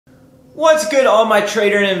What's good, all my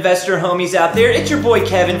trader and investor homies out there? It's your boy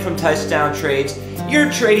Kevin from Touchdown Trades,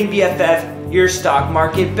 your trading BFF, your stock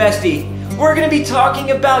market bestie. We're going to be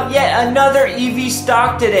talking about yet another EV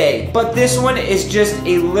stock today, but this one is just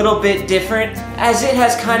a little bit different as it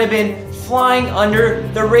has kind of been flying under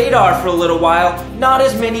the radar for a little while. Not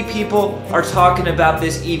as many people are talking about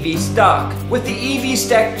this EV stock. With the EV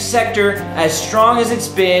sector as strong as it's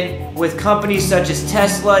been, with companies such as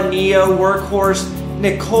Tesla, NIO, Workhorse,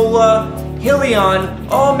 Nikola, Hyliion,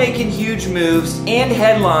 all making huge moves and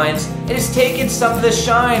headlines, it has taken some of the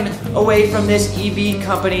shine away from this EV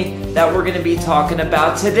company that we're going to be talking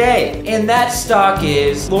about today. And that stock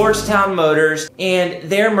is Lordstown Motors and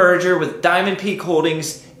their merger with DiamondPeak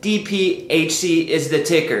Holdings. DPHC is the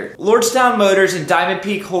ticker. Lordstown Motors and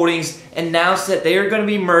DiamondPeak Holdings announced that they are going to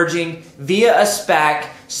be merging via a SPAC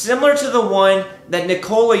similar to the one that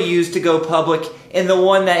Nikola used to go public and the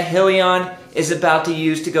one that Hyliion is about to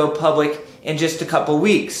use to go public in just a couple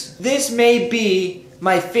weeks. This may be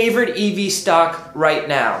my favorite EV stock right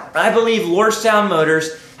now. I believe Lordstown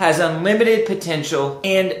Motors has unlimited potential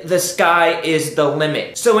and the sky is the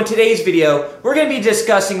limit. So in today's video, we're going to be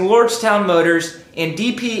discussing Lordstown Motors and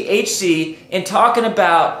DPHC and talking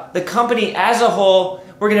about the company as a whole.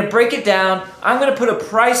 We're going to break it down. I'm going to put a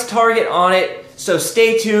price target on it, so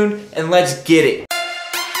stay tuned and let's get it.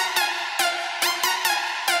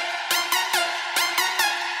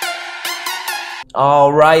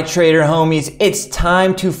 All right, trader homies, it's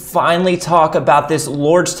time to finally talk about this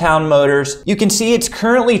Lordstown Motors. You can see it's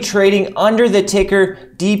currently trading under the ticker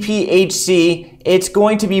DPHC. It's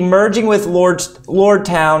going to be merging with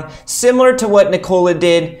Lordstown, similar to what Nikola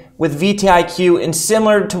did with VTIQ and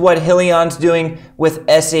similar to what Hyliion's doing with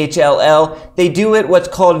SHLL. They do it what's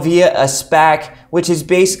called via a SPAC, which is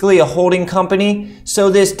basically a holding company.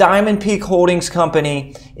 So this DiamondPeak Holdings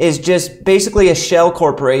company is just basically a shell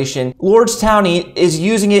corporation. Lordstown is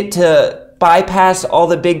using it to bypass all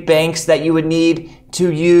the big banks that you would need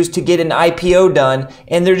to use to get an IPO done,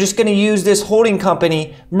 and they're just going to use this holding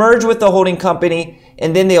company, merge with the holding company,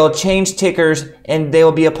 and then they'll change tickers and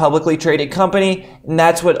they'll be a publicly traded company. And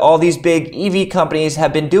that's what all these big EV companies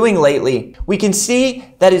have been doing lately. We can see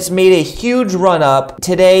that it's made a huge run up.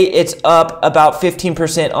 Today it's up about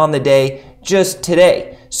 15% on the day, just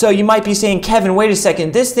today. So you might be saying, Kevin, wait a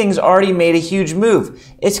second, this thing's already made a huge move.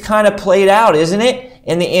 It's kind of played out, isn't it?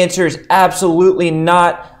 And the answer is absolutely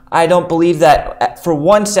not. I don't believe that for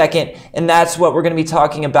 1 second, and that's what we're going to be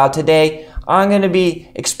talking about today. I'm going to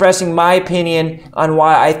be expressing my opinion on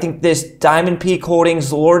why I think this DiamondPeak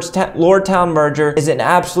Holdings Lordstown merger is an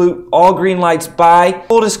absolute all green lights buy.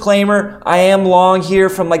 Full disclaimer, I am long here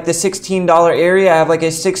from like the $16 area. I have like a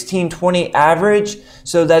 16.20 average,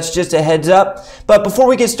 so that's just a heads up. But before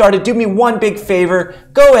we get started, do me one big favor.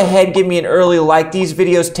 Go ahead, give me an early like. These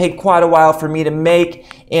videos take quite a while for me to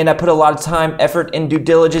make, and I put a lot of time, effort, and due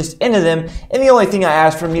diligence into them. And the only thing I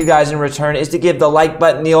ask from you guys in return is to give the like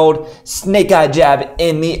button the old snake eye jab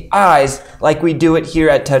in the eyes like we do it here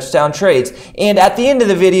at Touchdown Trades. And at the end of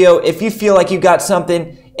the video, if you feel like you got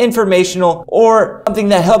something informational or something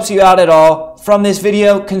that helps you out at all from this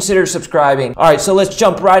video, consider subscribing. All right, so let's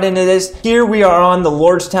jump right into this. Here we are on the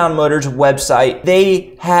Lordstown Motors website.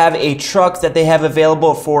 They have a truck that they have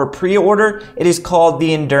available for pre-order. It is called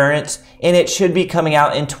the Endurance, and it should be coming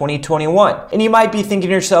out in 2021. And you might be thinking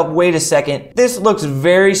to yourself, wait a second, this looks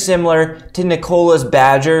very similar to Nikola's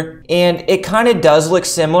Badger, and it kind of does look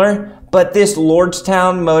similar, but this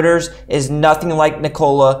Lordstown Motors is nothing like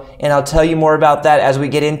Nikola, and I'll tell you more about that as we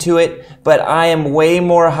get into it. But I am way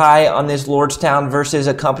more high on this Lordstown versus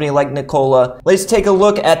a company like Nikola. Let's take a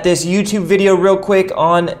look at this YouTube video real quick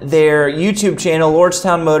on their YouTube channel,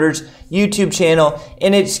 Lordstown Motors YouTube channel,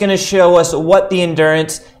 and it's going to show us what the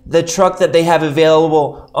Endurance, the truck that they have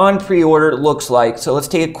available on pre-order, looks like. So let's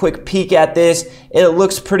take a quick peek at this. It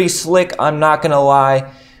looks pretty slick, I'm not going to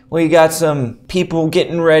lie. We got some people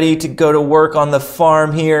getting ready to go to work on the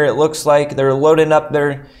farm here. It looks like they're loading up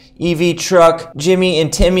their EV truck. Jimmy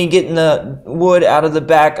and Timmy getting the wood out of the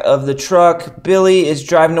back of the truck. Billy is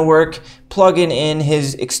driving to work, plugging in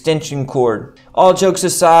his extension cord. All jokes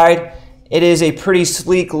aside, it is a pretty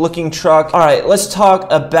sleek looking truck. All right, let's talk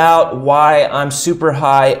about why I'm super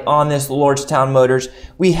high on this Lordstown Motors.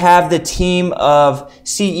 We have the team of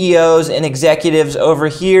CEOs and executives over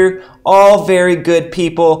here, all very good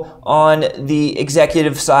people on the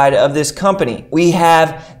executive side of this company. We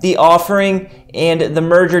have the offering and the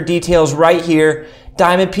merger details right here.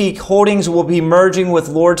 DiamondPeak Holdings will be merging with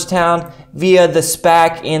Lordstown via the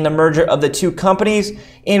SPAC and the merger of the two companies.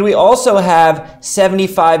 And we also have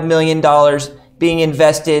 $75 million being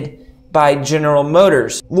invested by General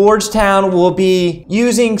Motors. Lordstown will be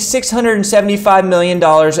using $675 million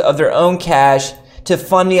of their own cash to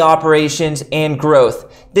fund the operations and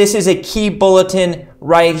growth. This is a key bulletin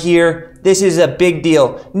right here. This is a big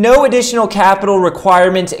deal. No additional capital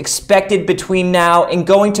requirements expected between now and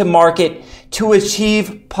going to market to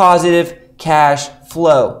achieve positive cash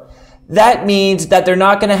flow. That means that they're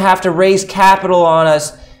not going to have to raise capital on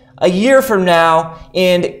us a year from now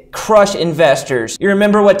and crush investors. You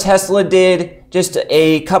remember what Tesla did just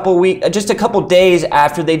a couple days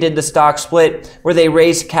after they did the stock split, where they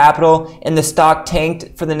raised capital and the stock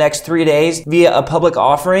tanked for the next 3 days via a public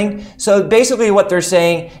offering. So basically what they're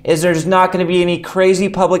saying is there's not going to be any crazy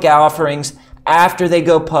public offerings after they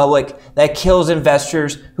go public that kills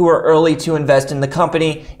investors who are early to invest in the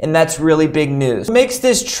company, and that's really big news. What makes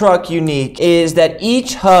this truck unique is that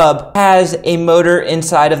each hub has a motor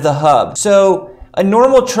inside of the hub. So a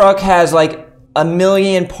normal truck has like a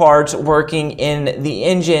million parts working in the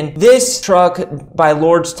engine. This truck by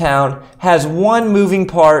Lordstown has one moving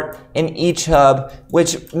part in each hub,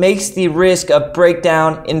 which makes the risk of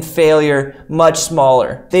breakdown and failure much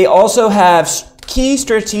smaller. They also have key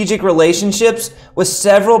strategic relationships with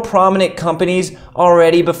several prominent companies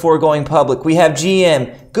already before going public. We have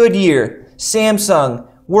GM, Goodyear, Samsung,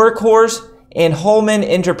 Workhorse, and Holman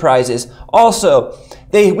Enterprises. Also,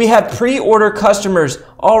 we have pre-order customers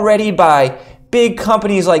already by big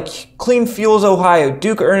companies like Clean Fuels Ohio,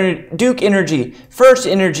 Duke Energy, First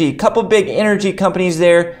Energy, couple big energy companies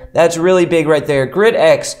there. That's really big right there.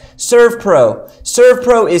 GridX, ServPro.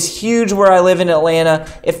 ServPro is huge where I live in Atlanta.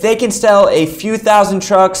 If they can sell a few thousand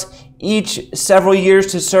trucks each several years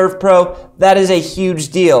to ServPro, that is a huge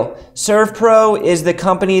deal. ServPro is the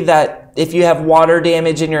company that if you have water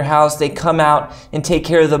damage in your house, they come out and take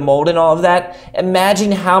care of the mold and all of that.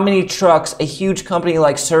 Imagine how many trucks a huge company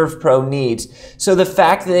like ServPro needs. So the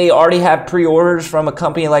fact that they already have pre-orders from a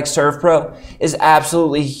company like ServPro is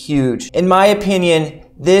absolutely huge. In my opinion,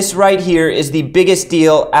 this right here is the biggest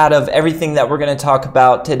deal out of everything that we're going to talk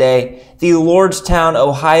about today. The Lordstown,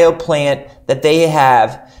 Ohio plant that they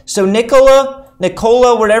have. So Nikola,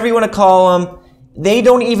 whatever you want to call them, they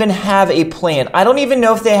don't even have a plan. I don't even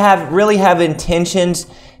know if they really have intentions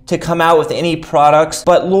to come out with any products,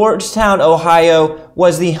 but Lordstown, Ohio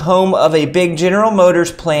was the home of a big General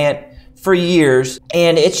Motors plant for years,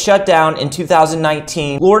 and it shut down in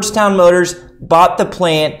 2019. Lordstown Motors bought the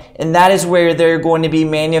plant, and that is where they're going to be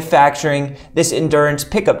manufacturing this endurance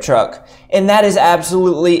pickup truck. And that is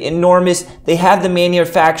absolutely enormous. They have the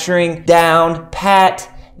manufacturing down pat.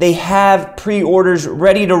 They have pre-orders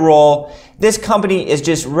ready to roll. This company is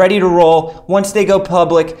just ready to roll. Once they go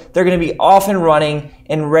public, they're going to be off and running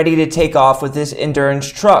and ready to take off with this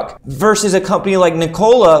endurance truck. Versus a company like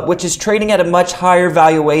Nikola, which is trading at a much higher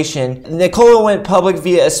valuation. Nikola went public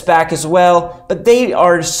via a SPAC as well, but they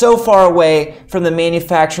are so far away from the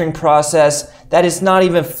manufacturing process that it's not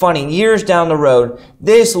even funny. Years down the road,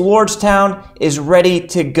 this Lordstown is ready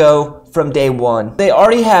to go from day one. They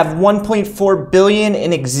already have 1.4 billion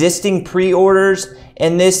in existing pre-orders,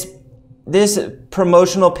 and this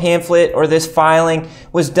promotional pamphlet or this filing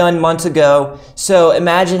was done months ago. So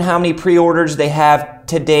imagine how many pre-orders they have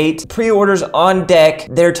to date. Pre-orders on deck.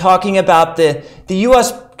 They're talking about the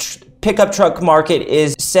U.S. pickup truck market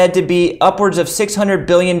is said to be upwards of $600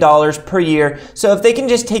 billion per year. So if they can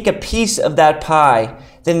just take a piece of that pie,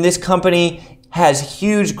 then this company has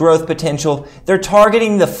huge growth potential. They're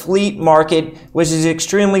targeting the fleet market, which is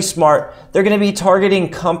extremely smart. They're going to be targeting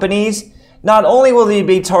companies. Not only will they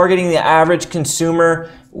be targeting the average consumer,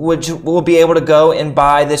 which will be able to go and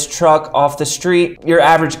buy this truck off the street, your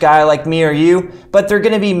average guy like me or you, but they're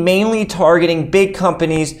going to be mainly targeting big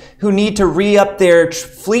companies who need to re-up their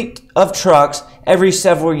fleet of trucks every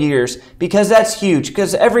several years, because that's huge.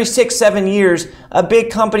 Because every 6-7 years, a big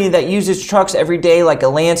company that uses trucks every day, like a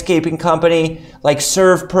landscaping company, like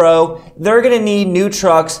ServPro, they're going to need new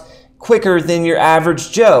trucks quicker than your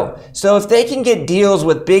average Joe. So if they can get deals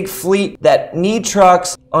with big fleet that need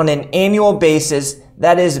trucks on an annual basis,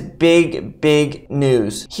 that is big, big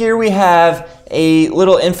news. Here we have a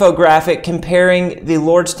little infographic comparing the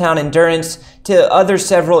Lordstown Endurance to other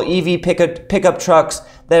several EV pickup trucks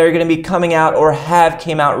that are going to be coming out or have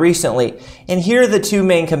came out recently. And here are the two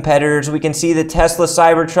main competitors. We can see the Tesla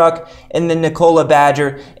Cybertruck and the Nikola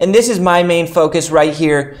Badger. And this is my main focus right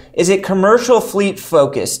here. Is it commercial fleet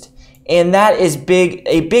focused? And that is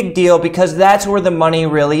a big deal, because that's where the money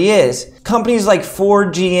really is. Companies like Ford,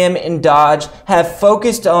 GM, and Dodge have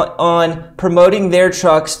focused on promoting their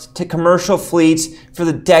trucks to commercial fleets for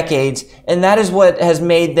the decades, and that is what has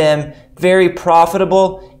made them very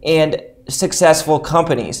profitable and successful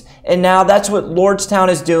companies. And now that's what Lordstown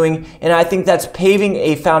is doing, and I think that's paving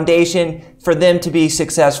a foundation for them to be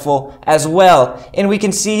successful as well. And we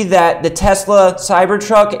can see that the Tesla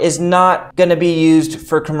Cybertruck is not going to be used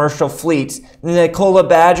for commercial fleets. The Nikola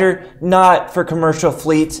Badger, not for commercial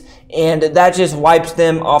fleets. And that just wipes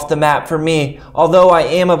them off the map for me. Although I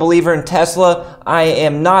am a believer in Tesla, I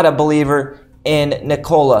am not a believer in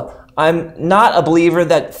Nikola. I'm not a believer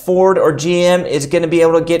that Ford or GM is going to be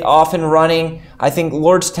able to get off and running. I think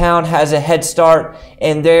Lordstown has a head start,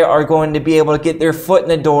 and they are going to be able to get their foot in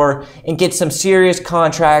the door and get some serious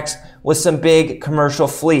contracts with some big commercial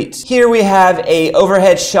fleets. Here we have an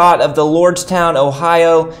overhead shot of the Lordstown,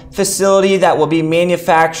 Ohio facility that will be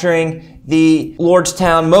manufacturing the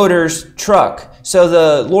Lordstown Motors truck. So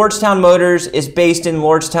the Lordstown Motors is based in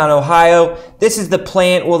Lordstown, Ohio. This is the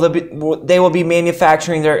plant where they will be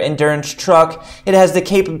manufacturing their endurance truck. It has the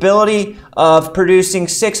capability of producing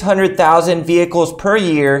 600,000 vehicles per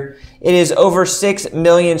year. It is over 6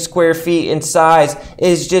 million square feet in size. It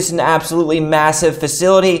is just an absolutely massive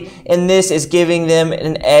facility, and this is giving them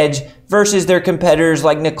an edge versus their competitors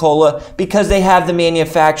like Nikola because they have the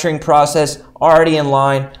manufacturing process already in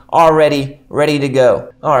line, already ready to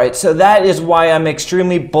go. All right, so that is why I'm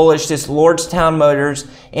extremely bullish this Lordstown Motors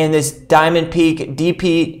and this DiamondPeak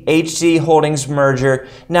DPHC Holdings merger.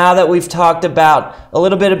 Now that we've talked about a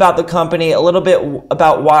little bit about the company, a little bit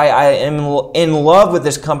about why I am in love with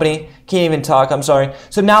this company, can't even talk, I'm sorry.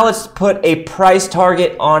 So now let's put a price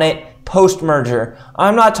target on it post-merger.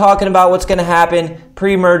 I'm not talking about what's going to happen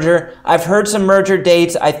pre-merger. I've heard some merger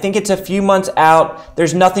dates. I think it's a few months out.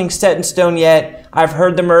 There's nothing set in stone yet. I've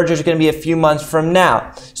heard the merger is going to be a few months from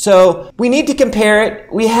now. So we need to compare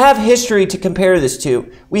it. We have history to compare this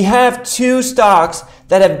to. We have two stocks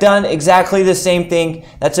that have done exactly the same thing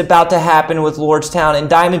that's about to happen with Lordstown and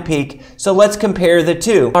DiamondPeak. So let's compare the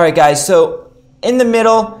two. All right, guys. So in the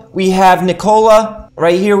middle, we have Nikola.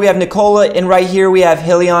 Right here we have Nikola, and right here we have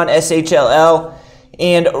Hyliion, SHLL,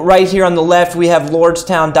 and right here on the left we have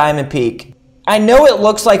Lordstown DiamondPeak. I know it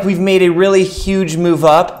looks like we've made a really huge move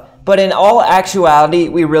up, but in all actuality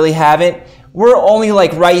we really haven't. We're only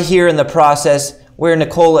like right here in the process where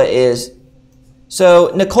Nikola is.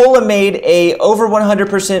 So Nikola made a over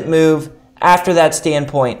 100% move after that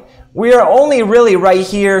standpoint. We are only really right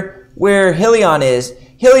here where Hyliion is.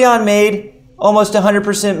 Hyliion made almost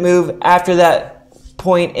 100% move after that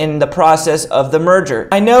point in the process of the merger.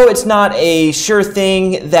 I know it's not a sure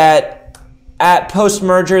thing that at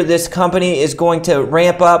post-merger this company is going to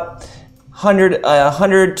ramp up 100,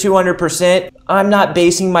 200%. I'm not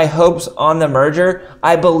basing my hopes on the merger.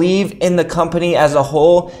 I believe in the company as a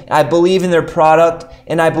whole. I believe in their product,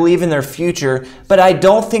 and I believe in their future, but I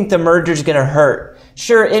don't think the merger is going to hurt.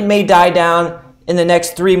 Sure, it may die down in the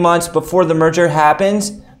next 3 months before the merger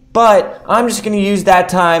happens, but I'm just going to use that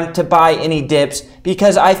time to buy any dips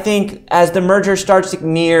because I think as the merger starts to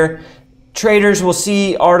near, traders will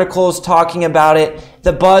see articles talking about it,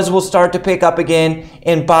 the buzz will start to pick up again,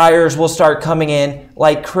 and buyers will start coming in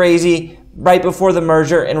like crazy right before the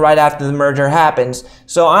merger and right after the merger happens.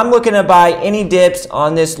 So I'm looking to buy any dips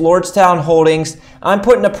on this Lordstown Holdings. I'm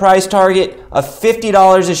putting a price target of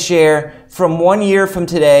 $50 a share from 1 year from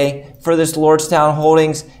today for this Lordstown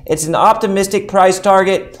Holdings. It's an optimistic price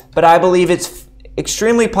target, but I believe it's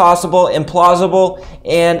extremely possible and plausible,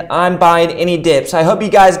 and I'm buying any dips. I hope you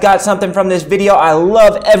guys got something from this video. I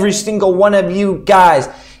love every single one of you guys.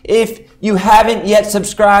 If you haven't yet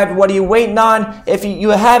subscribed, what are you waiting on? If you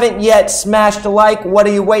haven't yet smashed a like, what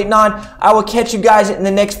are you waiting on? I will catch you guys in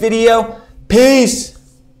the next video. Peace!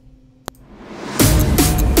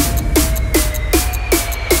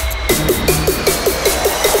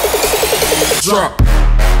 Drop.